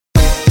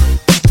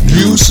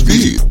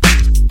Newsbeat.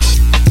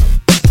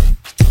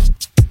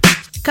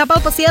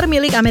 Kapal pesiar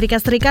milik Amerika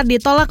Serikat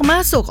ditolak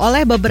masuk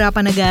oleh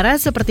beberapa negara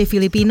seperti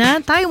Filipina,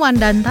 Taiwan,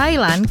 dan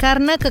Thailand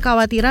karena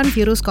kekhawatiran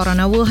virus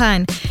corona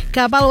Wuhan.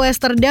 Kapal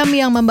Westerdam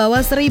yang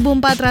membawa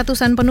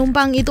 1.400-an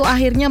penumpang itu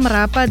akhirnya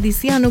merapat di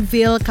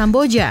Sihanoukville,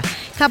 Kamboja.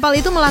 Kapal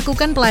itu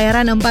melakukan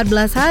pelayaran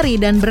 14 hari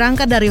dan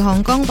berangkat dari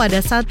Hong Kong pada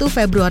 1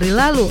 Februari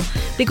lalu.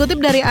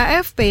 Dikutip dari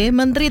AFP,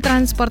 Menteri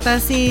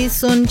Transportasi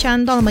Sun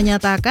Chantol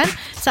menyatakan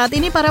saat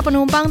ini para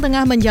penumpang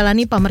tengah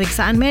menjalani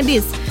pemeriksaan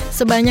medis.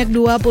 Sebanyak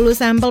 20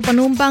 sampel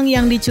penumpang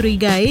yang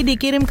dicurigai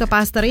dikirim ke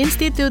Pasteur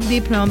Institute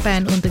di Phnom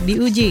Penh untuk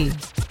diuji.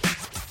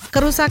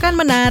 Kerusakan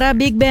menara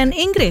Big Ben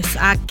Inggris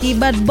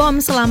akibat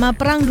bom selama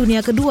Perang Dunia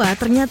Kedua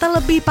ternyata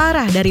lebih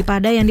parah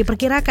daripada yang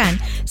diperkirakan,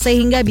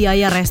 sehingga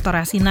biaya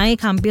restorasi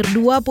naik hampir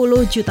 20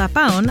 juta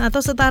pound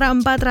atau setara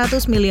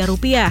 400 miliar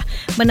rupiah.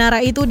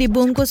 Menara itu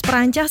dibungkus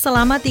perancah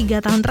selama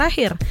 3 tahun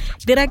terakhir.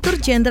 Direktur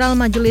Jenderal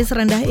Majelis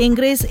Rendah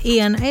Inggris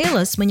Ian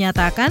Ailes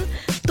menyatakan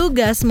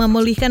tugas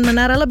memulihkan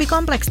menara lebih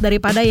kompleks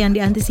daripada yang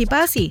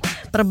diantisipasi.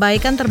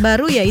 Perbaikan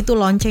terbaru yaitu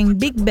lonceng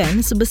Big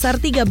Ben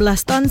sebesar 13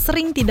 ton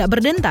sering tidak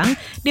berdentang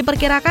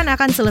diperkirakan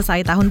akan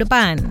selesai tahun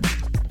depan.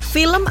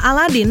 Film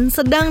Aladdin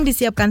sedang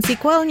disiapkan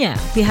sequelnya.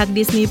 Pihak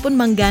Disney pun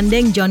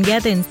menggandeng John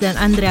Gatins dan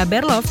Andrea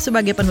Berloff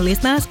sebagai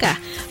penulis naskah.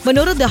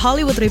 Menurut The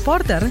Hollywood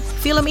Reporter,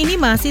 film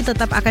ini masih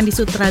tetap akan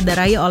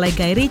disutradarai oleh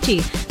Guy Ritchie.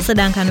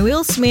 Sedangkan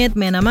Will Smith,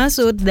 Mena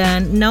Massoud,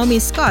 dan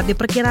Naomi Scott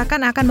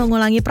diperkirakan akan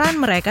mengulangi peran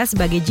mereka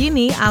sebagai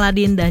Genie,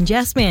 Aladdin, dan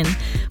Jasmine.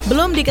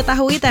 Belum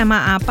diketahui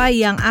tema apa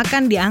yang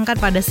akan diangkat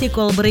pada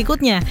sequel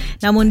berikutnya.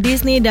 Namun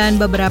Disney dan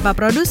beberapa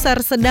produser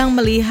sedang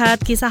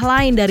melihat kisah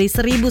lain dari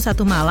 1001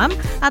 Malam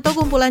atau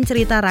kumpulan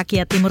cerita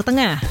rakyat Timur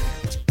Tengah.